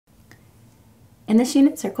In this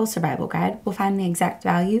unit circle survival guide, we'll find the exact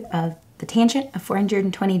value of the tangent of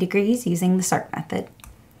 420 degrees using the S.A.R.C method.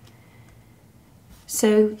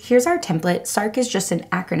 So here's our template. S.A.R.C is just an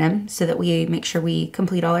acronym so that we make sure we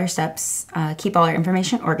complete all our steps, keep all our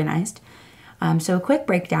information organized. So a quick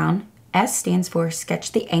breakdown. S stands for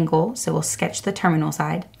sketch the angle, so we'll sketch the terminal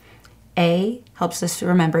side. A helps us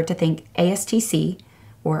remember to think A.S.T.C,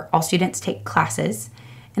 or all students take classes,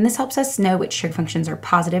 and this helps us know which trig functions are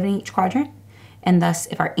positive in each quadrant, and thus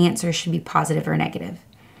if our answers should be positive or negative.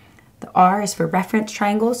 The R is for reference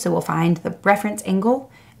triangle, so we'll find the reference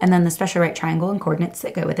angle and then the special right triangle and coordinates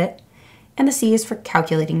that go with it. And the C is for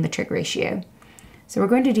calculating the trig ratio. So we're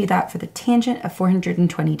going to do that for the tangent of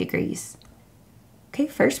 420 degrees. Okay,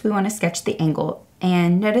 first we want to sketch the angle.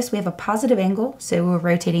 And notice we have a positive angle, so we're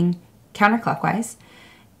rotating counterclockwise.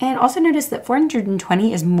 And also notice that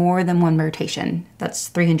 420 is more than one rotation. That's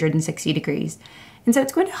 360 degrees. And so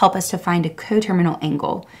it's going to help us to find a coterminal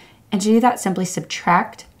angle. And to do that, simply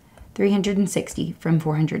subtract 360 from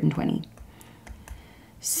 420.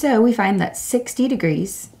 So we find that 60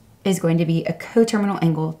 degrees is going to be a coterminal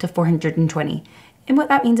angle to 420. And what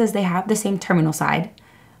that means is they have the same terminal side,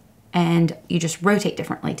 and you just rotate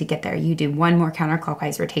differently to get there. You do one more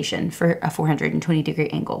counterclockwise rotation for a 420 degree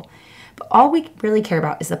angle. But all we really care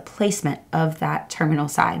about is the placement of that terminal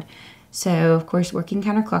side. So of course, working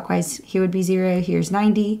counterclockwise, here would be 0, here's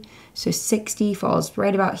 90. So 60 falls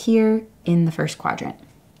right about here in the first quadrant.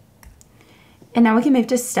 And now we can move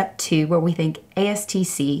to step 2, where we think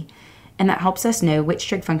A.S.T.C, and that helps us know which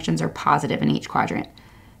trig functions are positive in each quadrant.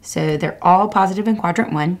 So they're all positive in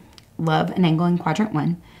quadrant 1, love an angle in quadrant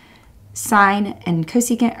 1. Sine and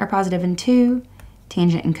cosecant are positive in 2,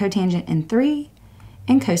 tangent and cotangent in 3,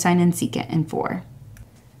 and cosine and secant in 4.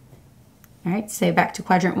 All right, so back to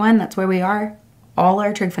quadrant 1, that's where we are. All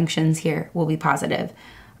our trig functions here will be positive.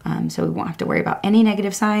 So we won't have to worry about any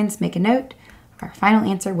negative signs. Make a note, our final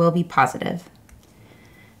answer will be positive.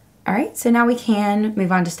 All right, so now we can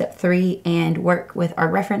move on to step 3 and work with our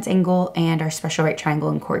reference angle and our special right triangle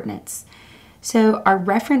and coordinates. So our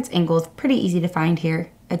reference angle is pretty easy to find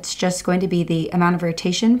here. It's just going to be the amount of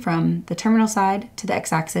rotation from the terminal side to the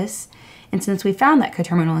x-axis. And since we found that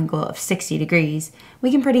coterminal angle of 60 degrees,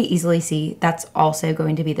 we can pretty easily see that's also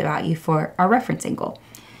going to be the value for our reference angle.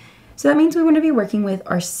 So that means we want to be working with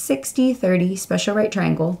our 60-30 special right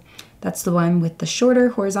triangle. That's the one with the shorter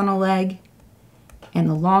horizontal leg and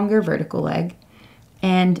the longer vertical leg.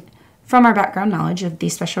 And from our background knowledge of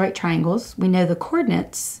these special right triangles, we know the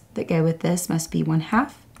coordinates that go with this must be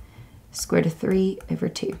 1/2 square root of 3 over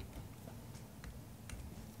 2.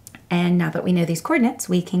 And now that we know these coordinates,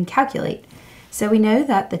 we can calculate. So we know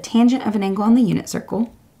that the tangent of an angle on the unit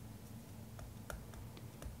circle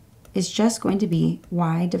is just going to be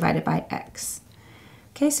y divided by x.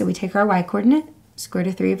 Okay, so we take our y coordinate, square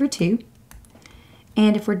root of 3 over 2.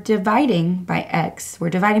 And if we're dividing by x, we're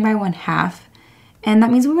dividing by 1/2. And that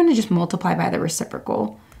means we want to just multiply by the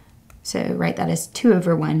reciprocal. So write that as 2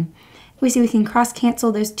 over 1. We see we can cross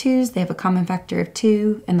cancel those 2's. They have a common factor of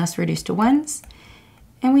 2 and thus reduce to 1's.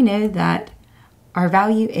 And we know that our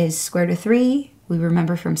value is square root of 3. We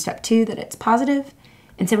remember from step 2 that it's positive.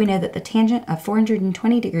 And so we know that the tangent of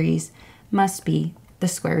 420 degrees must be the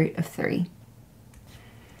square root of 3.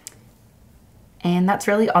 And that's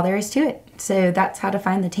really all there is to it. So that's how to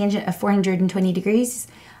find the tangent of 420 degrees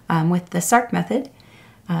with the S.A.R.C method.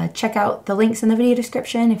 Check out the links in the video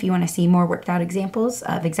description if you want to see more worked out examples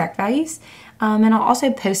of exact values. And I'll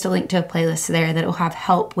also post a link to a playlist there that will have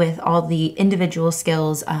help with all the individual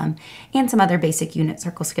skills and some other basic unit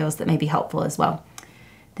circle skills that may be helpful as well.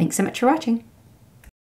 Thanks so much for watching.